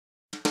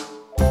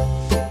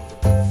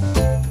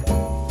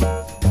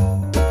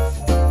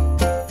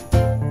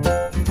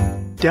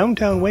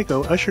Downtown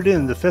Waco ushered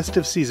in the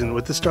festive season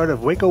with the start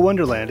of Waco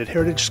Wonderland at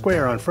Heritage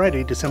Square on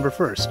Friday, December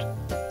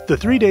 1st. The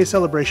three-day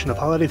celebration of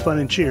holiday fun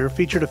and cheer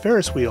featured a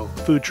Ferris wheel,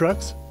 food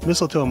trucks,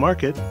 mistletoe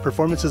market,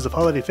 performances of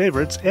holiday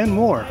favorites, and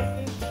more.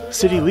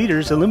 City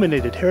leaders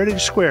illuminated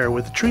Heritage Square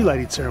with a tree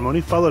lighting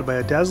ceremony followed by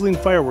a dazzling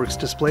fireworks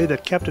display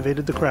that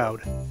captivated the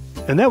crowd.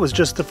 And that was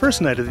just the first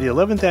night of the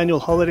 11th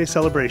annual holiday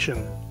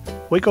celebration.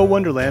 Waco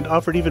Wonderland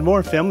offered even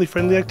more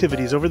family-friendly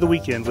activities over the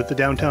weekend with the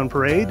downtown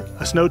parade,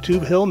 a snow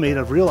tube hill made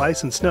of real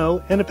ice and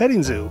snow, and a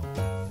petting zoo.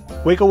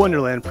 Waco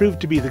Wonderland proved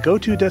to be the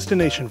go-to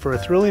destination for a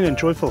thrilling and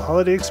joyful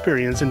holiday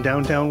experience in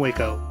downtown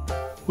Waco.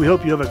 We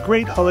hope you have a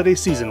great holiday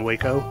season,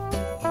 Waco.